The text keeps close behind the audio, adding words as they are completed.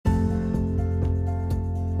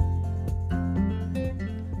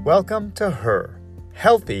Welcome to Her,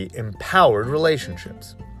 Healthy, Empowered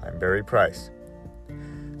Relationships. I'm Barry Price.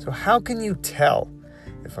 So how can you tell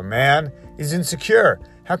if a man is insecure?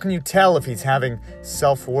 How can you tell if he's having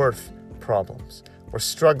self-worth problems or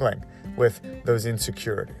struggling with those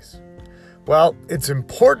insecurities? Well, it's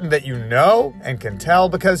important that you know and can tell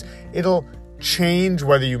because it'll change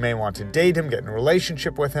whether you may want to date him, get in a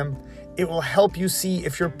relationship with him. It will help you see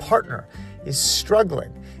if your partner is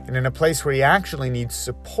struggling and in a place where he actually needs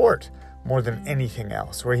support more than anything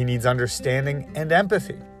else, where he needs understanding and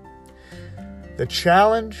empathy. The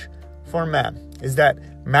challenge for men is that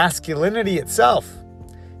masculinity itself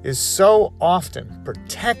is so often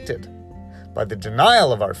protected by the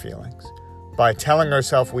denial of our feelings, by telling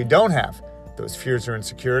ourselves we don't have those fears or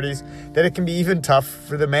insecurities, that it can be even tough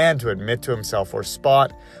for the man to admit to himself or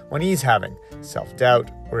spot when he's having self-doubt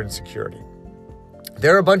or insecurity.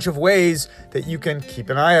 There are a bunch of ways that you can keep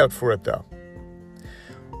an eye out for it, though.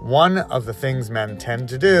 One of the things men tend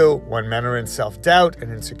to do when men are in self-doubt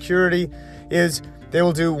and insecurity is they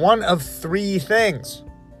will do one of three things.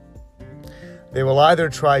 They will either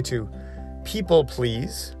try to people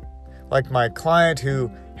please, like my client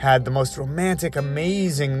who had the most romantic,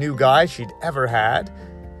 amazing new guy she'd ever had.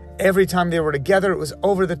 Every time they were together, it was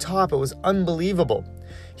over the top. It was unbelievable.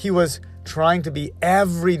 He was trying to be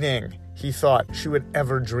everything he thought she would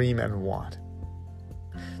ever dream and want.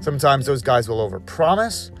 Sometimes those guys will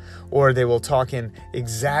overpromise, or they will talk in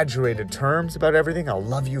exaggerated terms about everything. I'll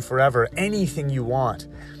love you forever, anything you want,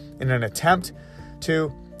 in an attempt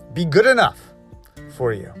to be good enough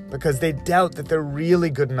for you, because they doubt that they're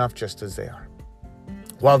really good enough just as they are.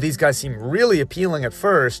 While these guys seem really appealing at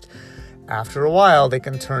first, after a while they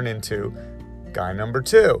can turn into guy number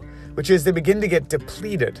two, which is they begin to get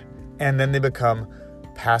depleted, and then they become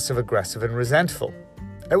passive-aggressive and resentful,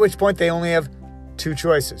 at which point they only have two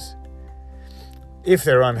choices. If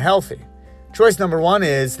they're unhealthy, choice number one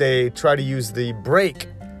is they try to use the break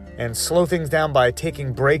and slow things down by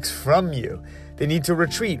taking breaks from you. They need to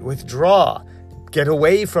retreat, withdraw, get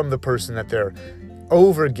away from the person that they're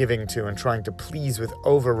over-giving to and trying to please with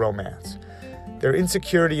over-romance. Their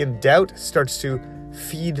insecurity and doubt starts to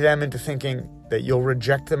feed them into thinking that you'll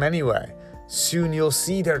reject them anyway. Soon you'll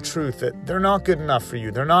see their truth, that they're not good enough for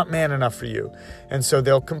you, they're not man enough for you, and so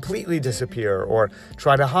they'll completely disappear or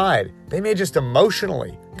try to hide. They may just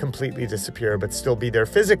emotionally completely disappear, but still be there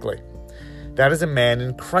physically. That is a man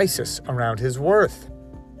in crisis around his worth.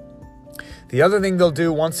 The other thing they'll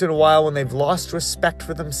do once in a while when they've lost respect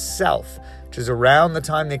for themselves, which is around the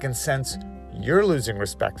time they can sense you're losing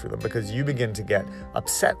respect for them because you begin to get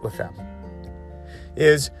upset with them,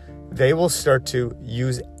 is they will start to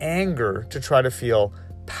use anger to try to feel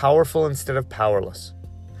powerful instead of powerless.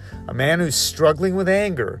 A man who's struggling with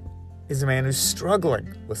anger is a man who's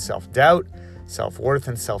struggling with self-doubt, self-worth,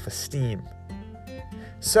 and self-esteem.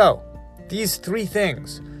 So, these three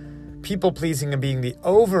things, people-pleasing and being the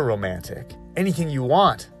over-romantic, anything you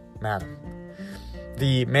want, madam.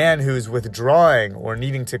 The man who's withdrawing or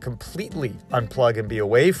needing to completely unplug and be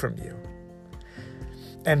away from you.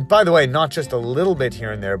 And by the way, not just a little bit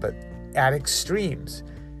here and there, but at extremes.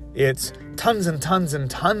 It's tons and tons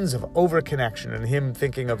and tons of overconnection and him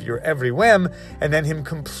thinking of your every whim and then him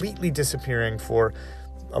completely disappearing for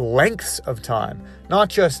lengths of time. Not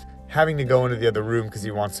just having to go into the other room because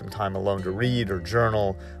he wants some time alone to read or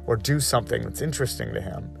journal or do something that's interesting to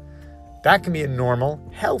him. That can be a normal,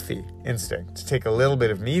 healthy instinct to take a little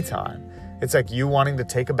bit of me time. It's like you wanting to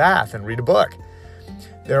take a bath and read a book.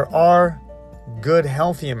 There are good,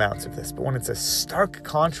 healthy amounts of this, but when it's a stark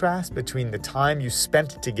contrast between the time you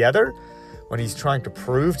spent together, when he's trying to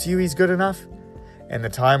prove to you he's good enough, and the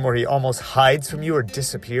time where he almost hides from you or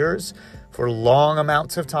disappears for long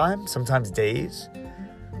amounts of time, sometimes days,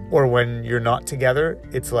 or when you're not together,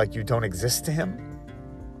 it's like you don't exist to him.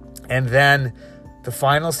 And then the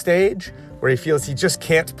final stage, where he feels he just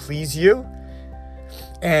can't please you,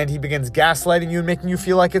 and he begins gaslighting you and making you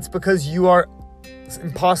feel like it's because you are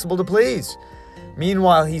impossible to please.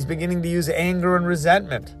 Meanwhile, he's beginning to use anger and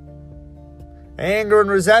resentment. Anger and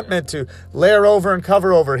resentment to layer over and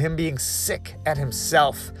cover over him being sick at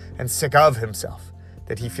himself and sick of himself,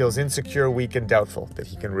 that he feels insecure, weak, and doubtful that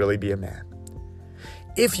he can really be a man.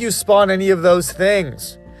 If you spot any of those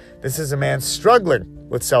things, this is a man struggling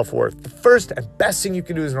with self-worth. The first and best thing you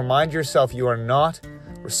can do is remind yourself you are not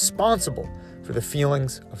responsible for the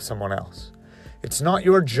feelings of someone else. It's not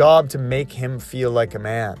your job to make him feel like a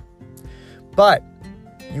man. But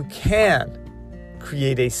you can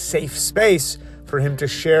create a safe space for him to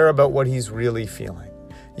share about what he's really feeling.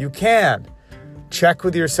 You can check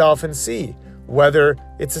with yourself and see, whether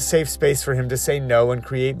it's a safe space for him to say no and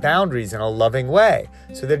create boundaries in a loving way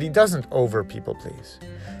so that he doesn't over people please.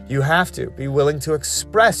 You have to be willing to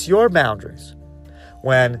express your boundaries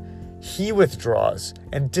when he withdraws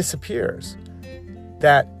and disappears,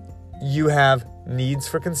 that you have needs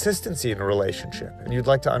for consistency in a relationship and you'd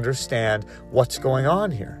like to understand what's going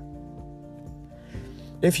on here.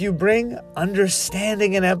 If you bring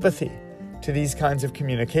understanding and empathy to these kinds of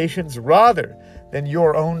communications rather than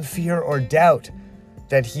your own fear or doubt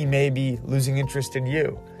that he may be losing interest in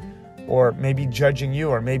you, or maybe judging you,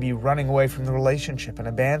 or maybe running away from the relationship and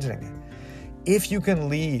abandoning it, if you can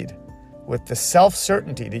lead with the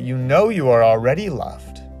self-certainty that you know you are already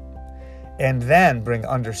loved, and then bring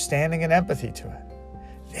understanding and empathy to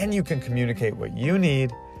it, then you can communicate what you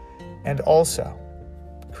need and also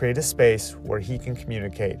create a space where he can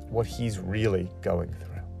communicate what he's really going through.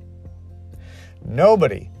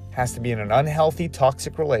 Nobody has to be in an unhealthy,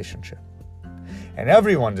 toxic relationship, and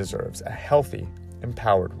everyone deserves a healthy,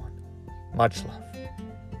 empowered one. Much love.